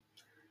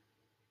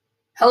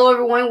Hello,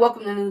 everyone.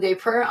 Welcome to NoonDay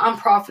Prayer. I'm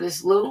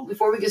Prophetess Lou.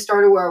 Before we get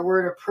started with our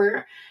word of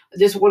prayer, I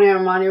just want to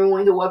remind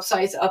everyone the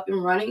website's up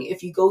and running.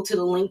 If you go to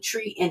the link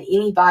tree in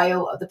any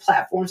bio of the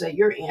platforms that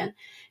you're in,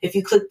 if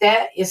you click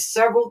that, it's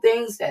several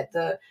things that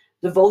the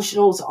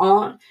devotionals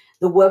on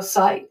the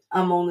website.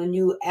 I'm on the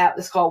new app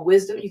that's called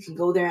Wisdom. You can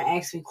go there and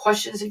ask me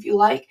questions if you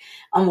like.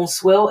 I'm on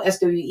Swell,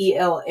 SWELL.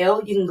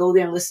 You can go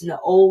there and listen to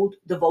old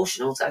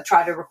devotionals. I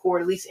try to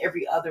record at least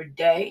every other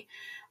day.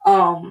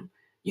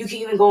 You can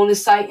even go on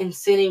this site and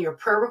send in your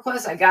prayer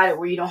requests. I got it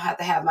where you don't have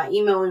to have my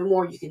email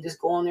anymore. You can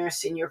just go on there and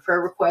send your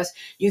prayer requests.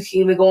 You can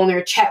even go on there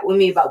and chat with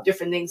me about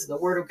different things in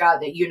the Word of God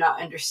that you're not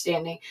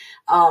understanding.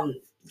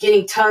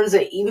 Getting tons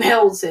of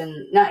emails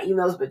and not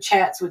emails, but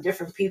chats with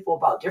different people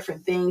about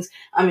different things.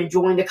 I'm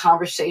enjoying the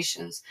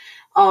conversations.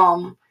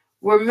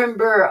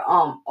 Remember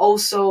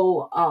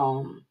also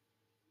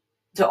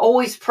to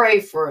always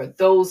pray for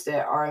those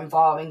that are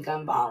involved in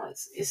gun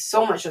violence. There's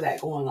so much of that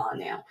going on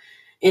now,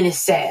 and it's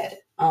sad.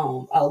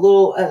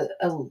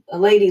 A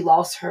lady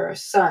lost her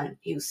son.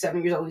 He was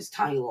 7 years old. He was a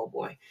tiny little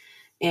boy,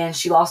 and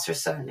she lost her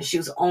son. And she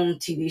was on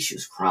TV. She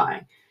was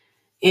crying,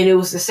 and it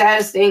was the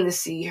saddest thing to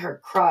see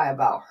her cry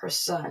about her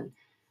son.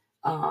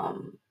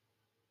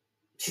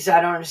 She said,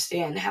 "I don't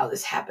understand how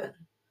this happened."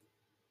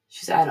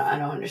 She said, "I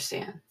don't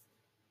understand."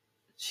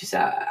 She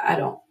said, "I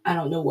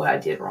don't know what I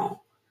did wrong."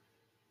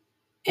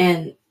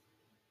 And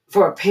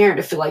for a parent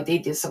to feel like they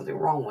did something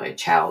wrong when a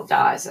child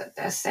dies,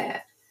 that's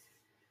sad.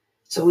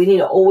 So we need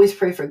to always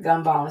pray for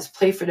gun violence,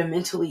 pray for the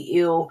mentally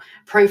ill,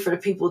 pray for the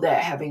people that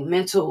are having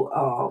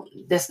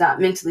that's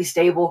not mentally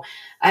stable.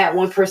 I had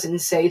one person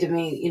say to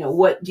me,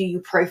 what do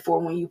you pray for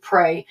when you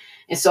pray?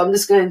 And so I'm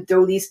just going to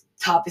throw these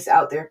topics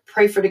out there.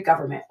 Pray for the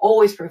government.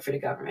 Always pray for the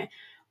government.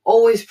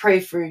 Always pray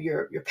for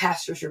your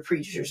pastors, your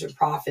preachers, and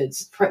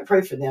prophets.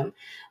 Pray for them.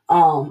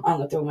 I'm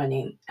going to throw my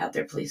name out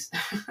there, please.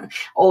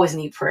 Always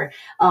need prayer.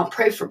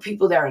 Pray for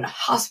people that are in the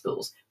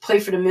hospitals. Pray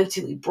for the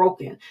mentally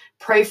broken.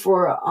 Pray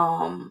for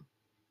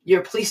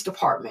your police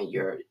department,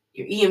 your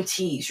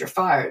EMTs, your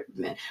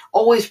firemen.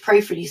 Always pray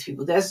for these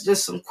people. That's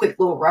just some quick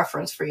little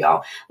reference for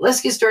y'all.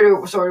 Let's get started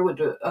with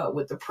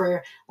the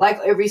prayer. Like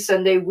every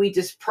Sunday, we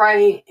just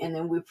pray, and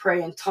then we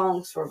pray in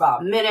tongues for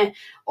about a minute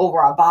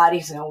over our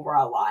bodies and over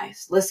our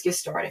lives. Let's get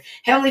started.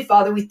 Heavenly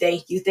Father, we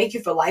thank you. Thank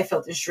you for life,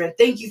 health, and strength.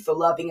 Thank you for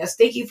loving us.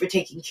 Thank you for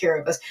taking care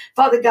of us.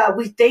 Father God,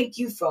 we thank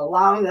you for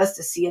allowing us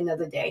to see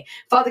another day.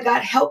 Father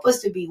God, help us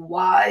to be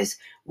wise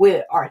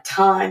with our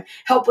time.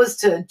 Help us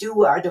to do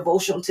what our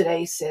devotional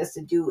today says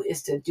to do,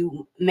 is to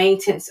do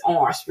maintenance on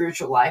our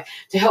spiritual life,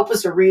 to help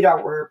us to read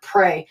our word,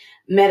 pray,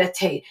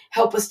 meditate.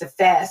 Help us to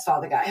fast,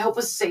 Father God. Help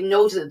us to say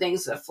no to the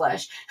things of the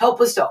flesh. Help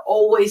us to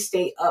always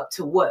stay up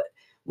to what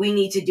we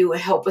need to do,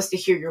 and help us to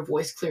hear your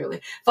voice clearly.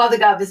 Father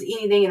God, if there's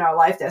anything in our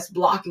life that's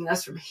blocking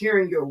us from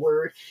hearing your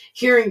word,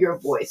 hearing your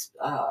voice,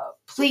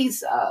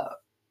 please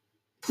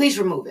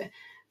remove it.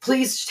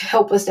 Please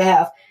help us to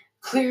have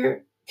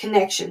clear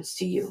connections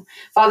to you.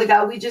 Father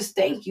God, we just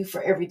thank you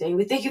for everything.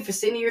 We thank you for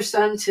sending your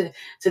son to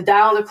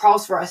die on the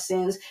cross for our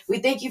sins. We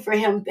thank you for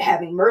him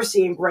having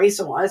mercy and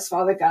grace on us,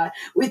 Father God.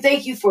 We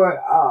thank you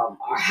for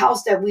our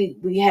house that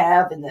we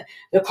have, and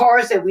the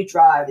cars that we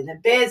drive, and the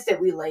beds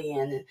that we lay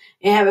in,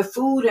 and having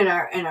food in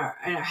our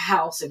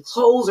house, and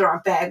clothes in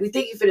our bag. We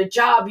thank you for the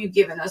job you've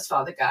given us,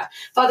 Father God.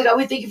 Father God,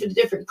 we thank you for the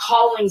different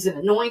callings and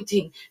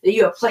anointing that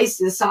you have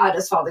placed inside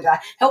us, Father God.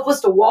 Help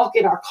us to walk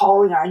in our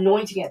calling, our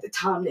anointing at the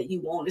time that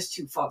you want us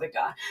to, Father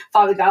God.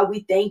 Father God, we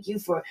thank you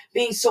for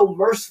being so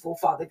merciful,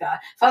 Father God.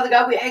 Father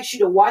God, we ask you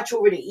to watch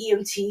over the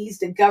EMTs,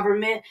 the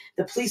government,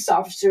 the police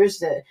officers,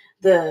 the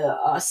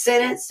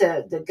senates,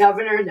 the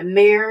governor, the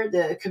mayor,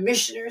 the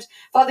commissioners.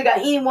 Father God,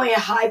 anyone in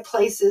high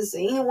places,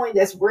 anyone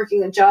that's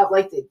working a job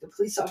like the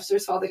police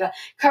officers, Father God,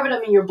 cover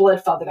them in your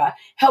blood, Father God.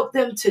 Help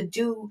them to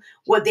do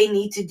what they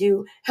need to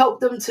do.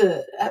 Help them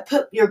to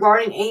put your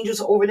guardian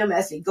angels over them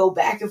as they go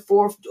back and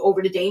forth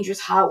over the dangerous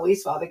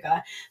highways, Father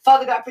God.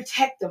 Father God,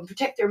 protect them,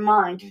 protect their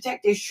mind,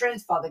 protect their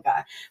strength, Father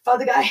God.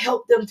 Father God,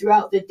 help them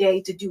throughout the day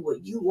to do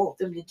what you want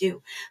them to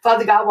do.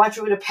 Father God, watch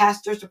over the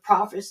pastors, the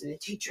prophets, and the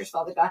teachers,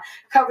 Father God.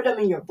 Cover them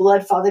in your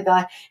blood, Father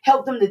God.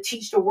 Help them to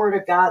teach the word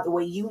of God the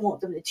way you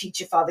want them to teach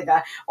it, Father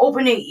God.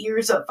 Open their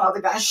ears up, Father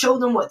God. Show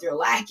them what they're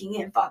lacking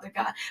in, Father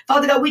God.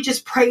 Father God, we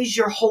just praise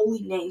your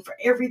holy name for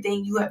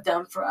everything you have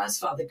done for us,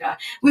 Father God.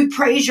 We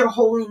praise your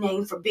holy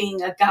name for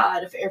being a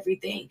God of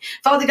everything.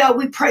 Father God,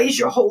 we praise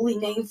your holy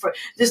name for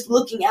just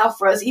looking out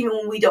for us even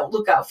when we don't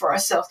look out for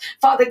ourselves.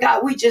 Father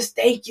God, we just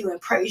thank you and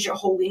praise your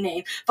holy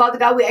name. Father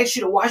God, we ask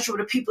you to watch over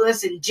the people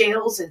that's in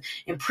jails and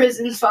in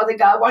prisons, Father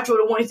God. Watch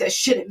over the ones that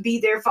shouldn't be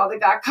there, Father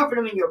God. Cover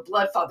them in your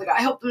blood, Father God.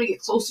 Help them to get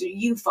closer to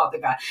you, Father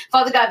God.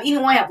 Father God, if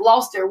anyone have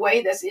lost their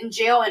way that's in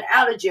jail and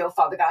out of jail,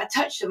 Father God,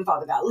 touch them,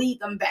 Father God. Lead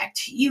them back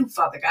to you,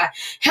 Father God.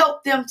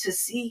 Help them to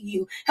see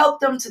you. Help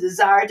them to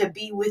desire to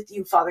be with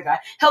you, Father God.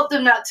 Help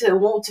them not to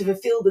want to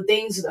fulfill the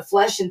things of the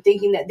flesh and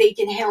thinking that they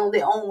can handle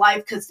their own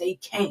life, because they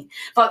can't.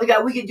 Father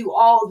God, we can do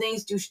all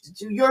things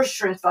through your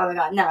strength, Father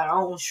God, not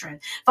our own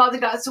strength. Father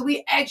God, so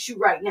we ask you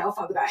right now,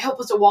 Father God, help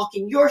us to walk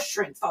in your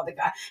strength, Father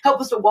God.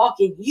 Help us to walk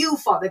in you,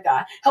 Father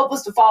God. Help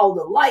us to follow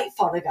the light,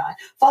 Father God.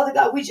 Father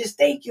God, we just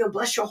thank you and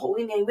bless your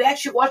holy name. We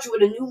actually watch over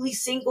the newly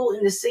single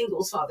and the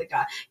singles, Father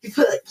God. You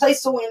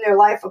place someone in their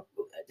life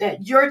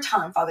at your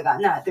time, Father God,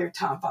 not their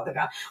time, Father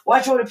God.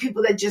 Watch over the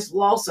people that just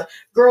lost a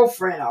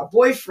girlfriend or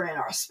boyfriend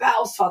or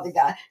spouse, Father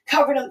God.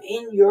 Cover them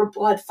in your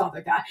blood,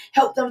 Father God.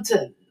 Help them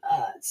to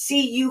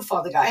see you,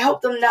 Father God.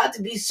 Help them not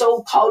to be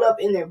so caught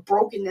up in their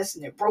brokenness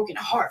and their broken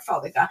heart,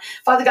 Father God.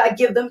 Father God,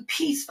 give them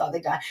peace, Father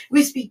God.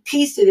 We speak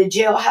peace to the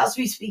jailhouse.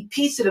 We speak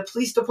peace to the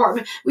police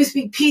department. We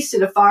speak peace to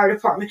the fire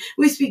department.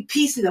 We speak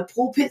peace in the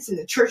pulpits and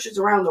the churches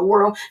around the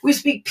world. We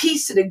speak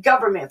peace to the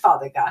government,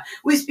 Father God.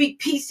 We speak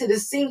peace to the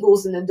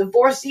singles and the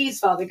divorcees,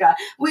 Father God.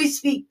 We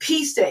speak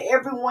peace to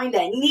everyone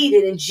that need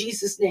it in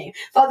Jesus' name.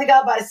 Father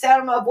God, by the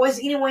sound of my voice,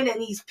 anyone that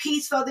needs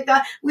peace, Father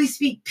God, we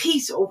speak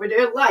peace over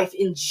their life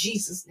in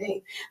Jesus'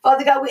 name.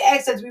 Father God, we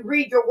ask as we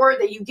read your word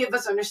that you give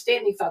us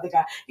understanding, Father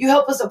God. You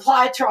help us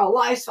apply it to our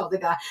lives, Father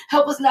God.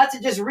 Help us not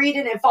to just read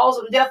it and fall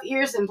on deaf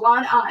ears and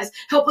blind eyes.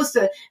 Help us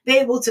to be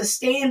able to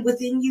stand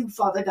within you,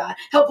 Father God.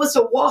 Help us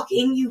to walk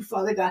in you,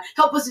 Father God.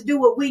 Help us to do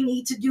what we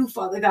need to do,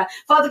 Father God.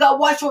 Father God,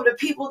 watch over the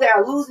people that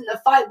are losing the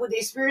fight with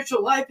their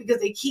spiritual life because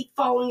they keep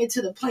falling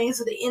into the plans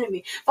of the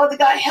enemy. Father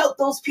God, help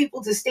those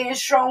people to stand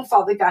strong,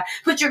 Father God.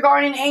 Put your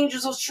guardian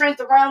angels of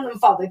strength around them,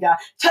 Father God.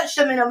 Touch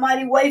them in a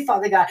mighty way,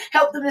 Father God.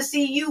 Help them to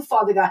see you,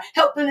 Father God.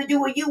 Help them to do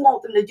what you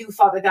want them to do,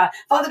 Father God.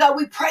 Father God,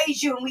 we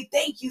praise you and we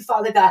thank you,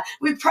 Father God.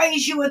 We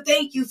praise you and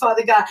thank you,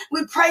 Father God.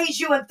 We praise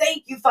you and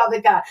thank you,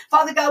 Father God.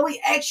 Father God,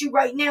 we ask you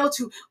right now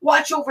to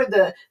watch over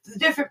the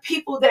different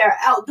people that are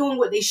out doing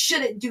what they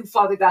shouldn't do,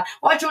 Father God.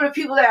 Watch over the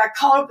people that are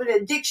caught up in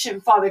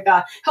addiction, Father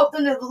God. Help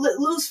them to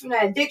loose from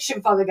that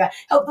addiction, Father God.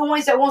 Help the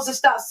ones that wants to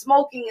stop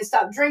smoking and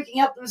stop drinking.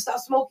 Help them to stop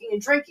smoking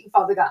and drinking,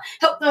 Father God.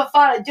 Help them to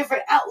find a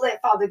different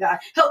outlet, Father God.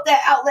 Help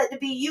that outlet to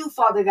be you,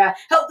 Father God.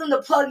 Help them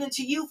to plug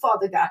into you,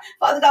 Father God.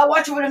 Father God,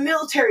 watch over the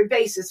military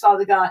bases,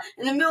 Father God,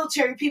 and the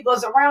military people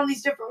that's around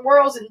these different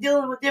worlds and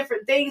dealing with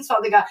different things,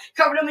 Father God.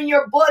 Cover them in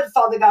your blood,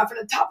 Father God, from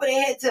the top of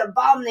their head to the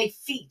bottom of their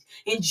feet,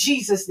 in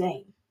Jesus'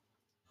 name.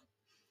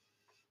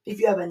 If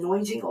you have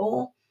anointing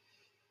oil,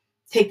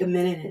 take a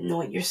minute and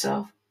anoint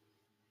yourself.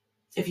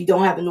 If you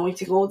don't have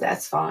anointing oil,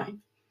 that's fine.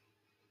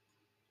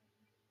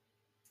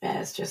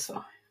 That's just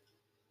fine.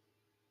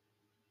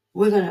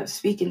 We're going to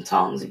speak in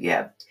tongues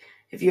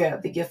if you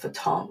have the gift of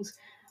tongues.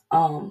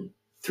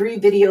 3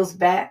 videos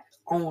back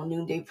on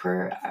Noonday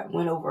Prayer, I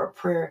went over a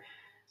prayer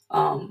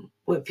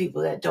with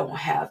people that don't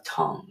have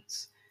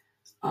tongues.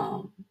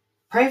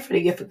 Pray for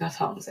the gift of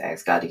tongues.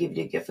 Ask God to give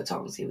you the gift of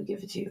tongues. He will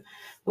give it to you.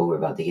 But we're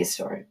about to get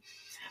started.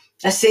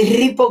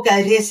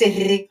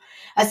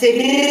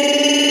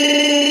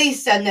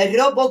 Aserisa na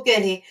robo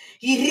kere,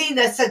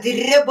 irina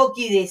sadrobo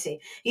kidese,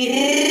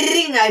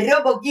 irina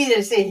robo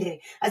kidese,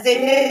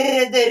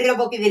 aser the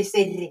robo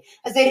kidese,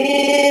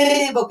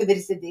 aser robo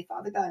kidese.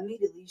 Father God,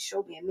 immediately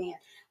showed me a man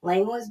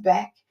laying on his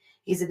back.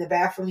 He's in the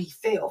bathroom. He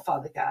fell,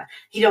 Father God.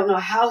 He don't know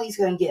how he's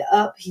going to get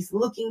up. He's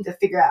looking to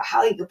figure out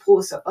how he can pull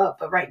himself up.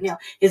 But right now,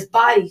 his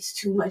body's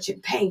too much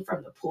in pain for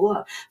him to pull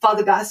up.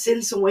 Father God,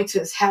 send someone to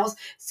his house.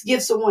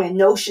 Give someone a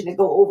notion to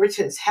go over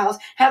to his house.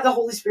 Have the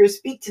Holy Spirit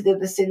speak to them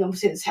to send them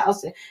to his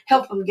house and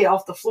help him get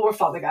off the floor,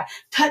 Father God.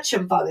 Touch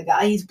him, Father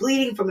God. He's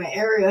bleeding from an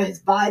area his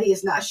body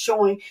is not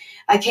showing.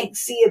 I can't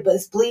see it, but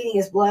it's bleeding.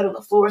 His blood on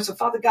the floor. So,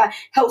 Father God,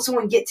 help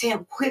someone get to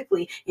him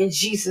quickly in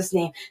Jesus'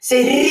 name.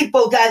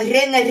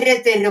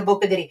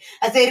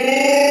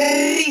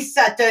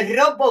 Aserisa to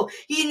robo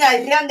ina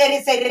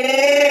randere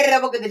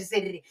serrabo kadere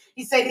serri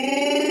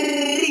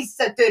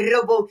iserisa to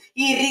robo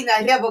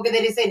irina rabo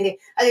kadere serri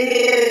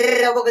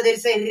rabo kadere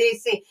serri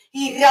se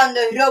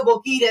irando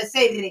robo kire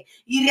serri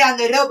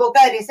irando robo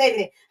kare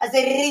serri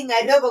aserina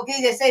robo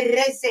kire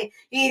serri se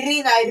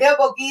irina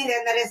robo kire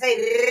andare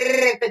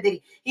serri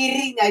pedri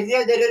irina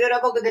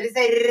robo kadere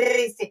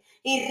serri se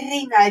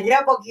irina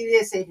robo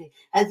kire serri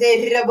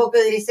aser robo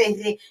kadere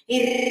serri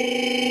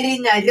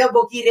irina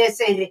robo kire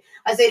serri.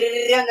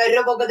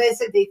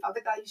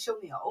 Father God, you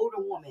showed me an older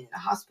woman in a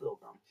hospital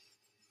room.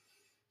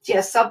 She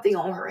has something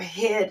on her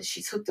head.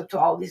 She's hooked up to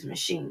all these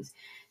machines.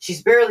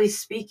 She's barely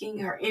speaking.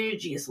 Her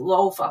energy is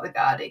low, Father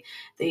God.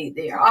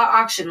 Her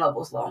oxygen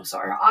level's low. I'm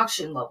sorry, her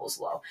oxygen level's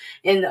low.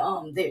 And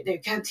they're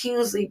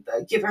continuously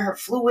giving her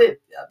fluid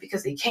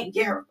because they can't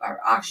get her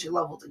oxygen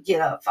level to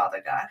get up,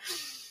 Father God.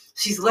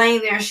 She's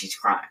laying there. She's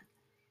crying.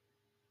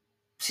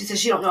 She says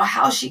she don't know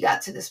how she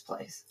got to this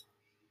place.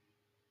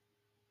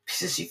 She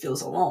says she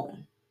feels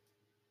alone.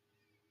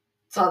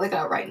 Father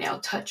God, right now,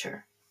 touch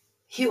her.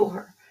 Heal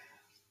her.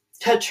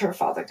 Touch her,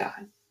 Father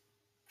God.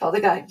 Father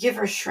God, give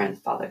her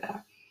strength, Father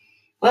God.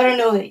 Let her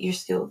know that you're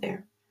still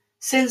there.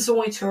 Send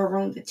someone to her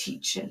room to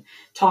teach and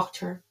talk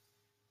to her.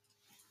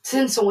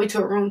 Send someone to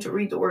her room to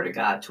read the word of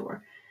God to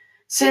her.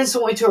 Send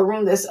someone to a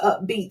room that's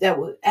upbeat that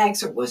will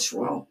ask her what's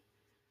wrong.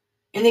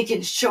 And they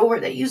can show her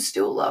that you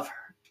still love her.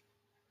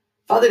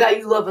 Father God,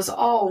 you love us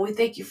all, and we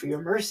thank you for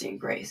your mercy and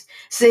grace.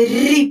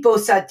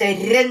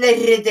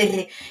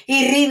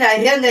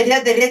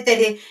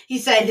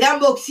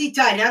 Irina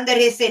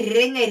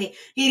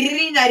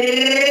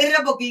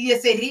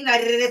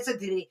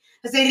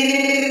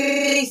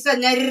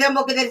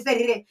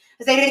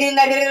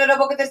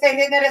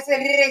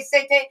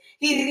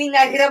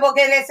robo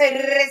que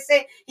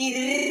rese,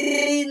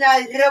 Irina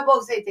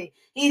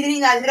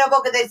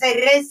robo que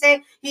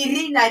rese,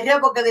 Irina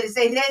robo que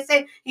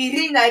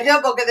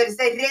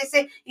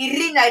rese,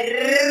 Irina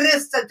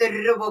resta de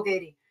robo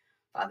que.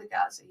 Father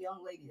God, it's a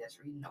young lady that's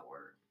reading the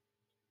word.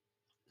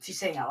 She's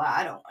saying out loud,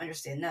 I don't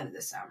understand none of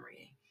this I'm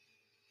reading.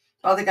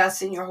 Father God,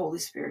 send your Holy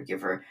Spirit.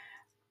 Give her,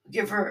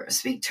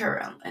 speak to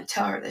her and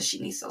tell her that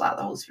she needs to allow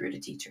the Holy Spirit to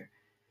teach her.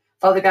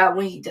 Father God,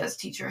 when he does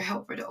teach her,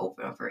 help her to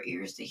open up her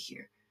ears to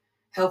hear.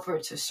 Help her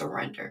to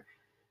surrender.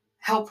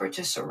 Help her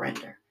to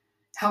surrender.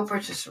 Help her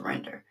to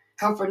surrender.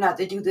 Help her not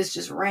to do this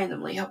just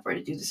randomly. Help her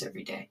to do this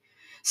every day.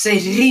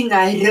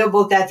 Serina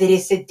robo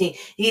cadresete,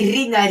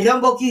 Irina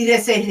rombo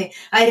kiresere,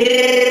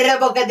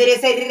 Arabo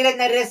cadresere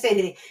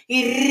naresere,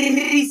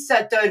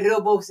 Irisa to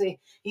robose,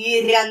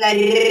 Irana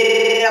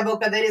rabo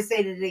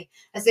cadresere,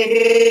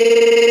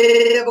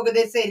 Aserabo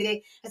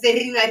cadresere,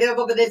 Aserina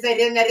robo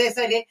cadresere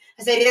naresere,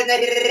 Aserina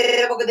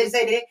robo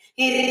cadresere,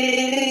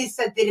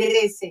 Irisa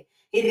terese,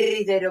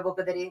 Irida robo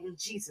cadresere, in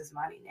Jesus'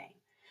 mighty name.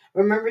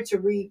 Remember to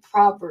read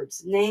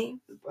Proverbs in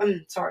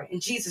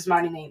Jesus'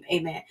 mighty name,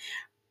 amen.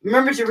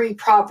 Remember to read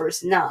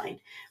Proverbs 9.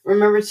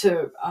 Remember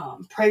to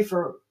pray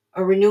for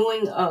a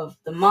renewing of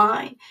the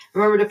mind.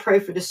 Remember to pray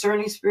for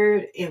discerning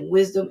spirit and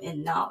wisdom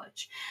and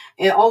knowledge.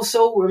 And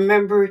also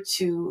remember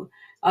to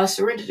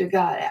surrender to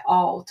God at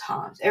all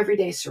times. Every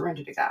day,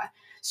 surrender to God.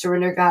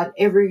 Surrender to God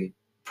every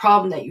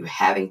problem that you're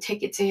having.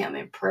 Take it to him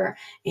in prayer,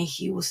 and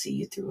he will see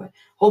you through it.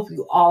 Hope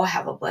you all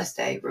have a blessed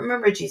day.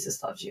 Remember,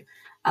 Jesus loves you.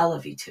 I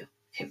love you too.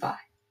 Okay,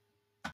 bye.